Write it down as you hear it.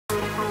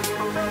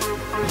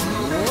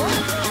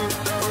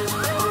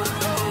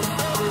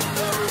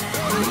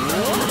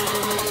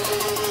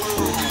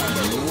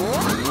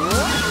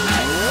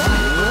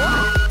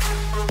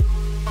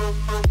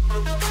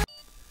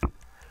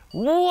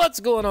What's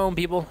going on,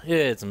 people?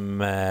 It's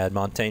Mad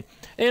Montaigne,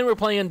 and we're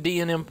playing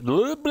DM.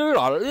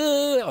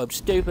 I'm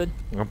stupid.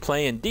 I'm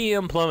playing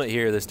DM Plummet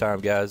here this time,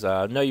 guys.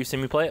 I know you've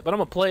seen me play it, but I'm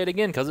gonna play it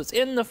again because it's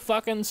in the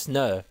fucking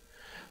snow.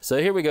 So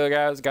here we go,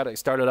 guys. Got it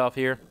started off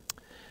here.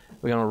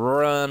 We're gonna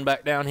run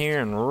back down here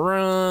and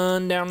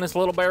run down this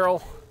little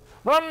barrel.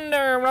 Run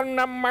down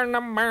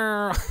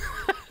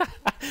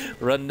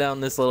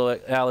this little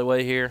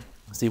alleyway here.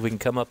 See if we can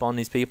come up on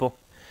these people.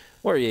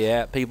 Where are you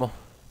at, people?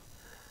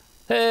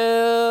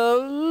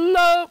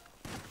 Hello!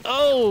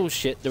 Oh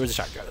shit, there was a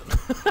shotgun.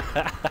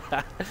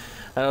 I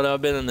don't know,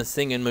 I've been in the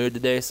singing mood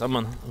today, so I'm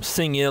gonna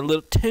sing you a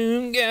little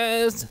tune,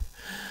 guys.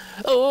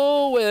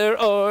 Oh, where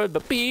are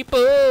the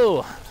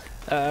people?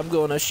 I'm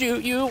gonna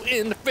shoot you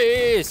in the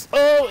face.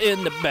 Oh,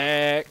 in the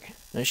back.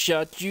 I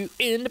shot you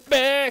in the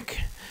back.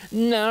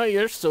 Now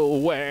you're so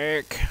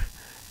whack.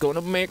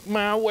 Gonna make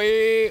my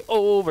way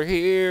over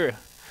here.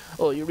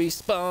 Oh, you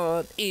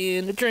respawn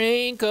in the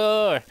train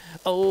car.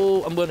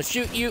 Oh, I'm gonna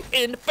shoot you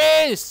in the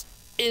face.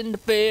 In the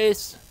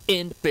face.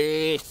 In the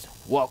face.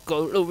 Walk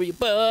all over your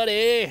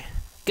body.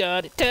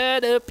 Got it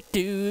tied up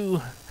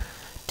too.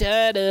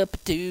 Tied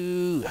up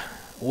too.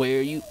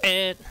 Where you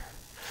at?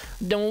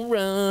 Don't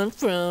run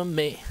from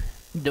me.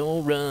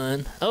 Don't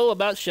run. Oh,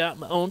 about shot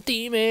my own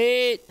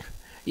teammate.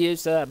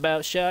 Yes, I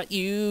about shot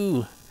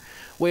you.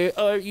 Where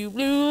are you,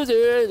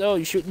 losers? Oh,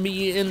 you shooting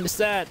me in the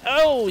side.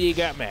 Oh, you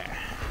got me.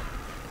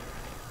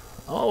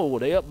 Oh,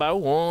 they up by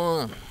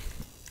 1.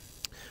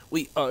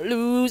 We are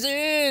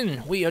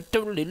losing. We are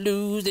totally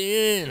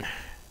losing.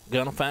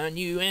 Gonna find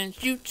you and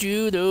shoot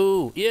you,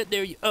 though. Yeah,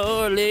 there you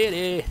are,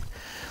 lady.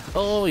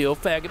 Oh, your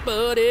faggot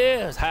buddy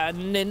is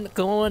hiding in the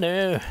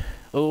corner.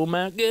 Oh,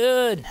 my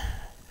God.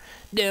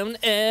 Down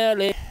the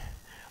alley.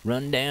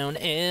 Run down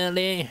the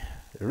alley.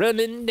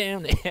 Running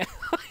down the alley.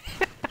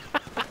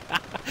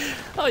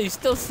 Oh, you're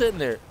still sitting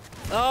there.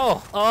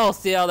 Oh,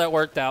 see how that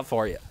worked out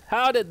for you.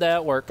 How did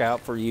that work out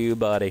for you,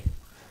 buddy?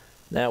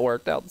 That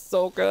worked out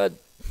so good.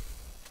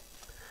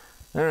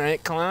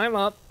 Alright, climb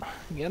up.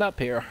 Get up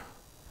here.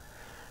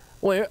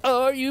 Where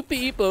are you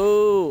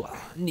people?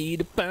 Need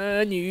to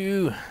find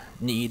you.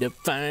 Need to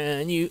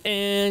find you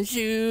and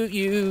shoot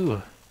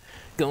you.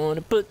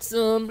 Gonna put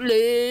some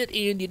lead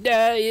in your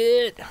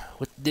diet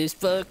with this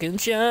fucking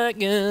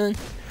shotgun.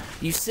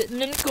 You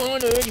sitting in the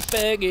corner, you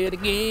faggot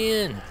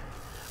again.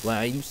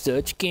 Why you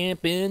such a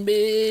camping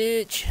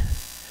bitch?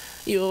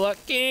 You a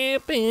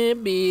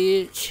camping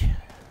bitch.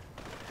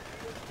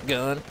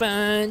 Gonna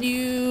find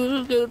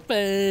you, gonna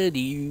find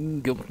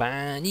you, gonna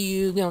find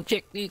you. Gonna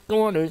check these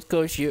corners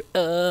cause you're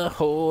a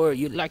whore.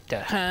 You like to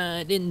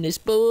hide in this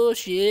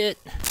bullshit.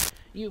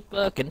 You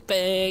fucking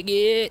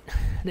faggot.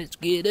 Let's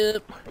get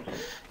up.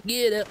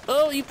 Get up.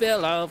 Oh, you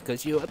fell off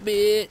cause you're a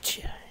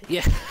bitch.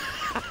 Yeah.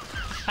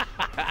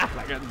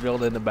 I got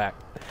drilled in the back.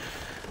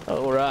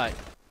 Alright.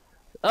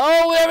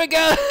 Oh, there we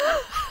go.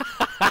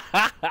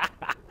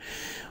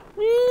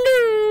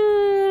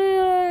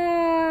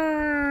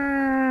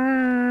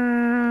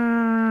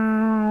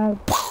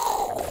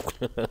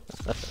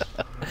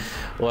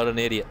 What an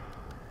idiot.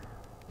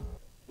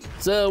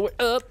 So we're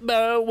up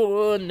by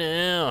 1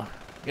 now.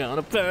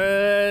 Gonna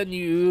find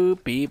you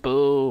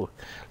people.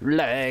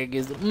 Lag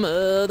is a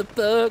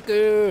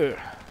motherfucker.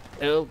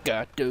 El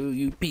Gato,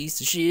 you piece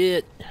of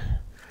shit.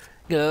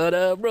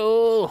 Gotta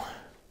roll.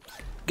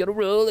 Gotta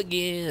roll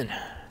again.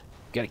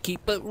 Gotta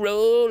keep it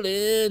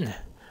rolling.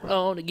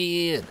 On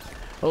again.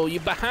 Oh, you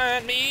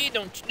behind me,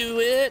 don't you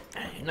do it.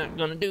 You're not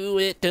gonna do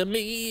it to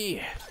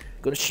me.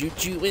 Gonna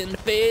shoot you in the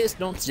face.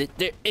 Don't sit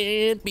there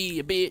and be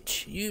a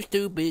bitch. You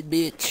stupid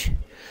bitch.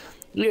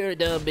 You're a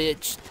dumb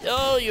bitch.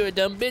 Oh, you're a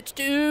dumb bitch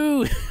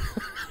too.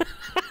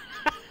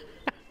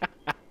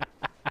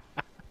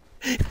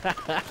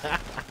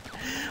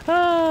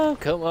 Oh,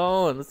 come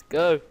on, let's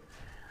go.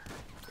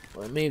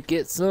 Let me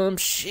get some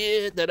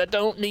shit that I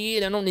don't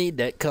need. I don't need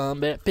that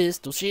combat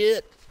pistol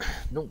shit.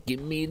 Don't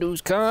give me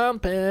those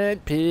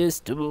compact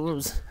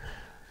pistols.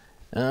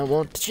 I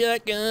want the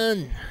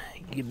shotgun.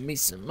 Give me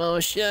some more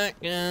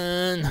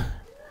shotgun.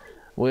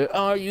 Where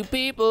are you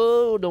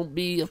people? Don't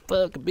be a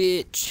fucking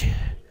bitch.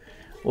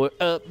 We're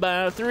up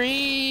by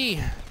 3.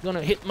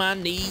 Gonna hit my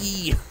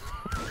knee.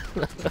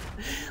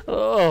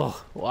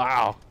 Oh,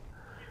 wow.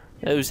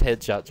 Those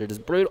headshots are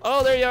just brutal.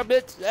 Oh, there you are,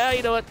 bitch. Ah,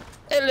 you know what?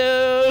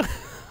 Hello.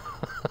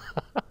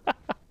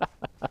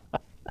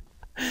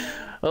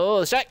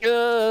 Oh,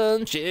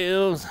 shotgun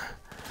shells.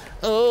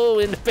 Oh,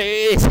 in the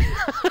face.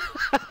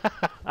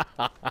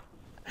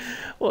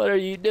 What are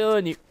you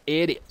doing, you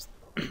idiots?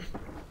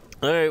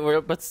 Alright, we're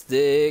up by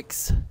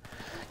 6.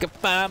 Got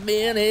 5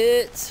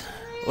 minutes.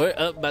 We're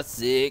up by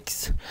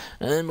 6.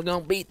 And we're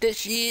gonna beat this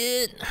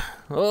shit.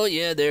 Oh,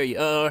 yeah, there you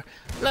are.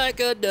 Like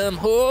a dumb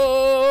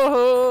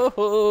whore.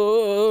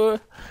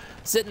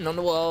 Sitting on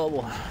the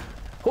wall.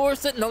 Whore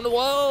sitting on the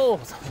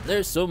walls.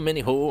 There's so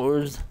many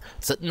whores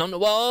sitting on the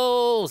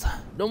walls.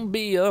 Don't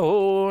be a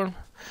whore.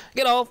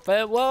 Get off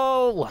that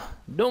wall.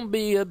 Don't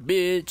be a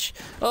bitch.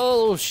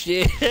 Oh,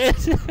 shit.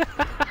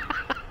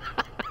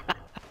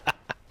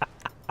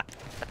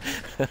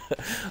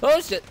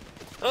 Oh, shit.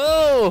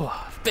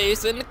 Oh,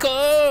 face in the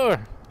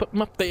car. Put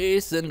my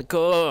face in the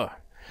car.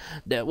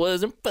 That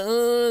wasn't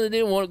fun. I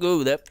didn't want to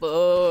go that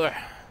far.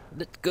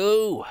 Let's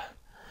go.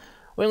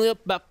 We're only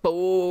up by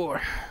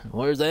 4.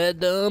 Where's that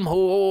dumb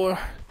whore?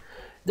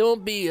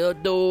 Don't be a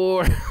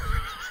door.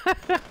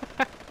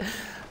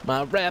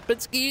 My rapping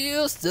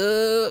skills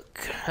suck.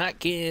 I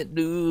can't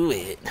do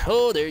it.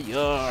 Oh, there you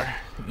are.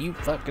 You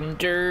fucking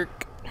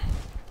jerk.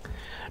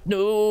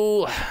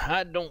 No,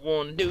 I don't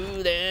want to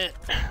do that.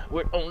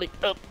 We're only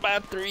up by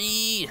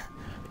 3.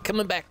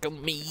 Coming back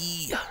on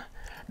me.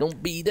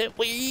 Don't be that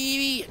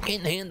way. I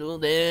can't handle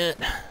that.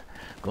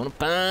 Gonna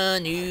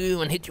find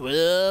you and hit you with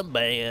a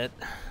bat.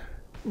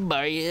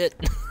 Bad.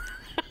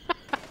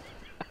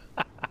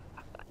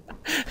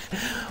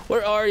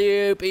 Where are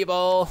you,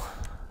 people?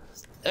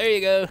 There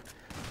you go.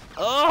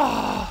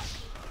 Oh!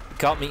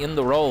 Caught me in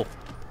the roll.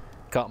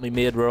 Caught me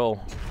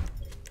mid-roll.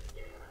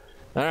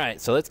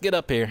 Alright, so let's get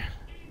up here.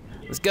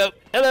 Let's go.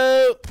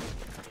 Hello!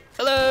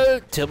 Hello!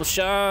 Double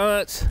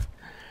shots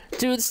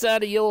to the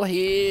side of your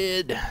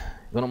head.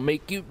 Gonna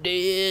make you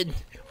dead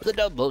with a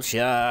double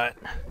shot.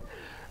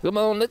 Come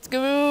on, let's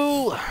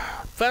go.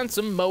 Find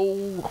some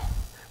more.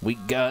 We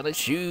gotta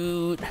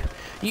shoot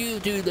you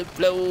to the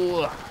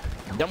floor.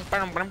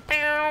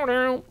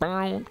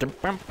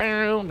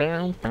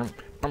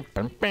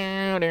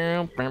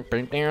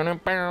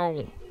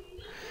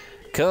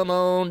 Come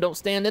on, don't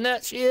stand in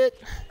that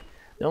shit.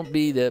 Don't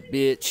be that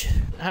bitch.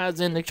 Hides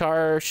in the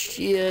car.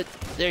 Shit.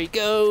 There you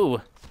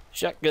go.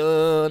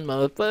 Shotgun,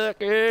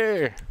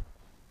 motherfucker.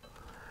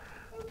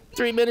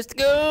 3 minutes to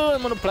go.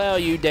 I'm gonna plow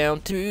you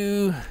down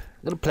too.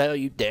 Gonna plow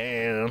you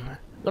down.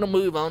 Gonna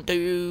move on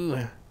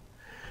to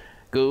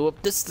go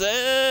up the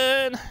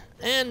sun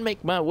and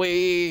make my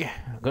way.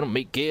 Gonna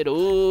make it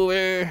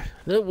over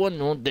the one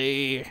more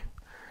day.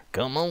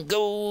 Come on,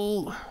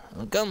 go.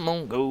 Come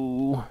on,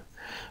 go.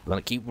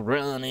 Gonna keep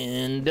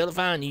running till I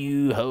find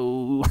you,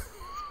 ho.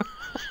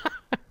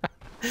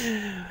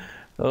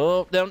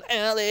 Oh, down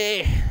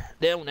alley,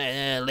 down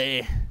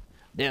alley,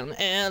 down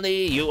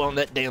alley. You on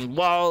that damn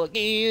wall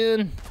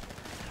again.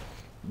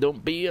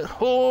 Don't be a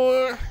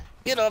whore.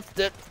 Get off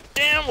that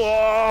damn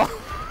wall.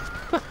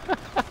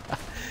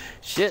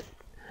 Shit.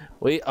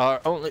 We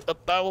are only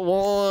up by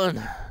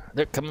 1.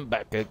 They're coming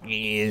back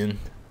again.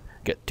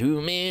 Got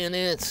 2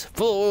 minutes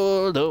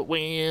for the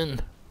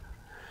win.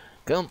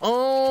 Come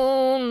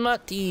on, my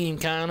team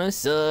kinda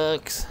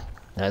sucks.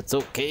 That's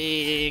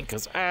okay,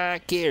 cause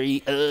I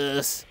carry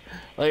us.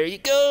 There you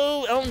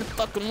go, on the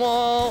fucking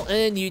wall,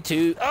 and you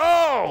two.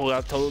 Oh,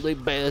 I totally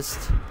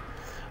best.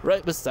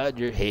 Right beside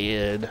your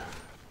head.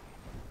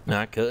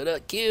 I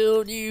could've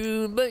killed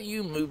you, but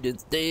you moved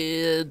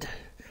instead.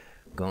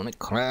 Gonna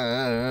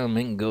climb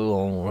and go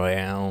on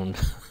around.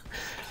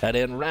 I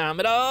didn't rhyme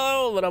at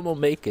all, but I'm gonna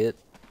make it.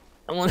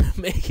 I wanna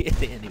make it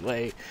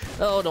anyway.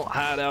 Oh, don't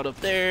hide out up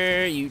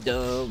there, you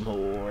dumb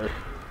whore.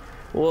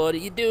 What are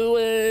you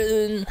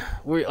doing?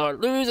 We are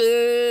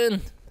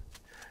losing.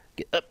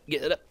 Get up,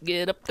 get up,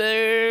 get up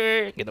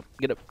there. Get up,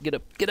 get up, get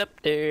up, get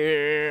up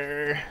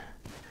there.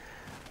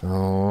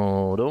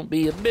 Oh, don't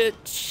be a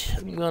bitch.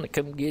 I'm gonna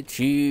come get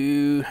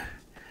you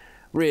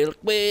real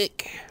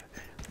quick.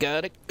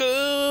 Gotta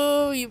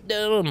go, you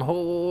dumb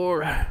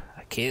whore.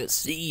 I can't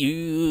see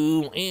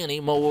you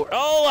anymore.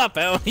 Oh, I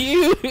found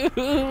you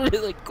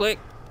really quick.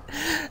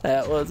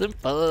 That wasn't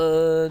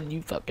fun,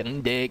 you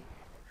fucking dick.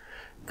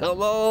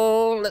 Come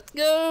on, let's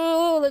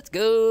go, let's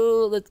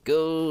go, let's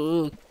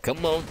go.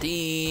 Come on,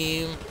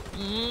 team.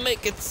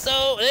 Make it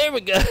so. There we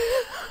go.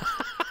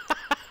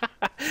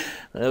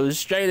 I was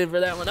straight in for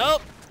that one. Oh,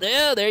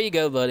 yeah, there you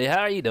go, buddy. How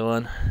are you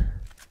doing?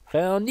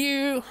 Found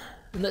you.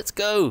 Let's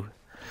go.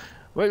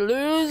 We're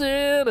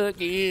losing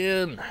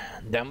again.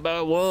 Down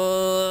by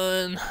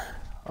 1.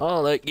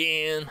 All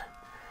again.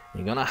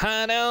 You're gonna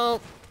hide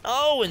out.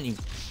 Oh, and you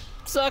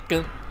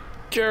sucking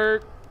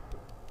jerk.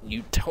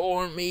 You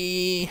tore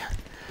me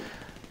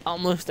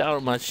almost out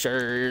of my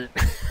shirt.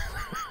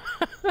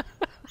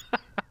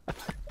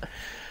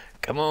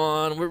 Come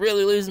on, we're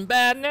really losing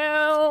bad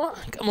now.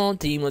 Come on,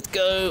 team, let's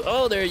go.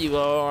 Oh, there you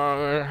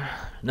are.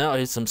 Now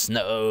here's some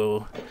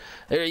snow.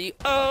 There you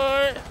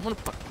are. I'm gonna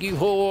fuck you,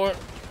 whore.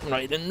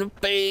 Right in the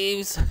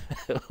face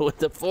with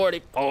the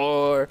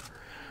 44.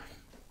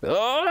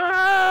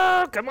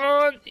 Oh, come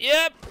on.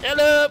 Yep,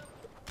 hello.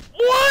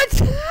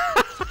 What?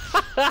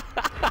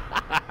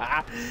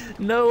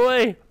 No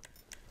way.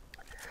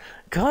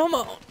 Come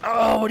on.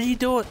 Oh, what are you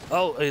doing?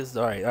 Oh, it's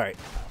all right, all right.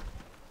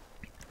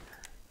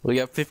 We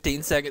got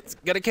 15 seconds.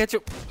 Gotta catch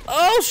him.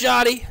 Oh,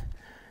 shotty.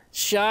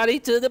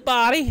 Shotty to the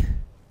body.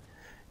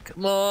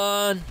 Come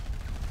on.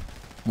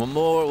 One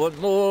more, one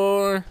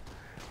more.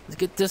 Let's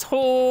get this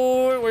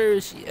whore. Where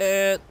is she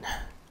at?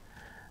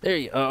 There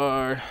you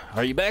are.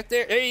 Are you back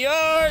there? There you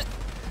are.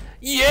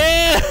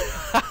 Yeah!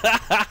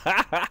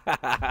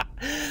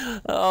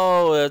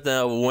 Oh, that's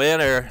a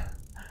winner.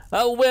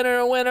 A winner,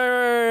 a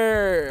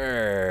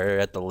winner.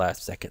 At the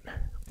last second.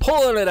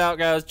 Pulling it out,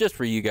 guys, just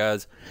for you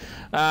guys.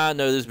 I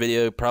know this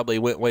video probably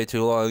went way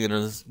too long and it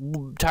was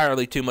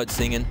entirely too much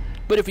singing.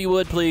 But if you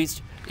would,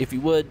 please, if you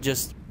would,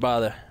 just by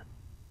the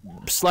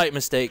slight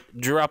mistake,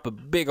 drop a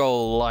big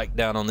old like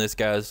down on this,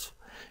 guys,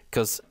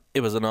 because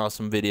it was an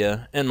awesome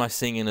video, and my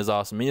singing is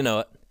awesome. You know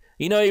it.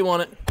 You know you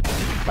want it.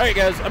 All right,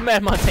 guys, I'm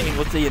Matt Montaigne.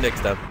 We'll see you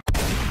next time.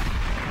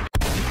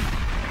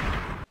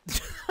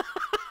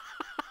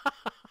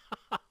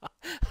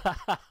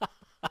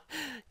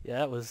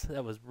 Yeah, that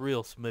was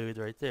real smooth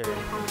right there.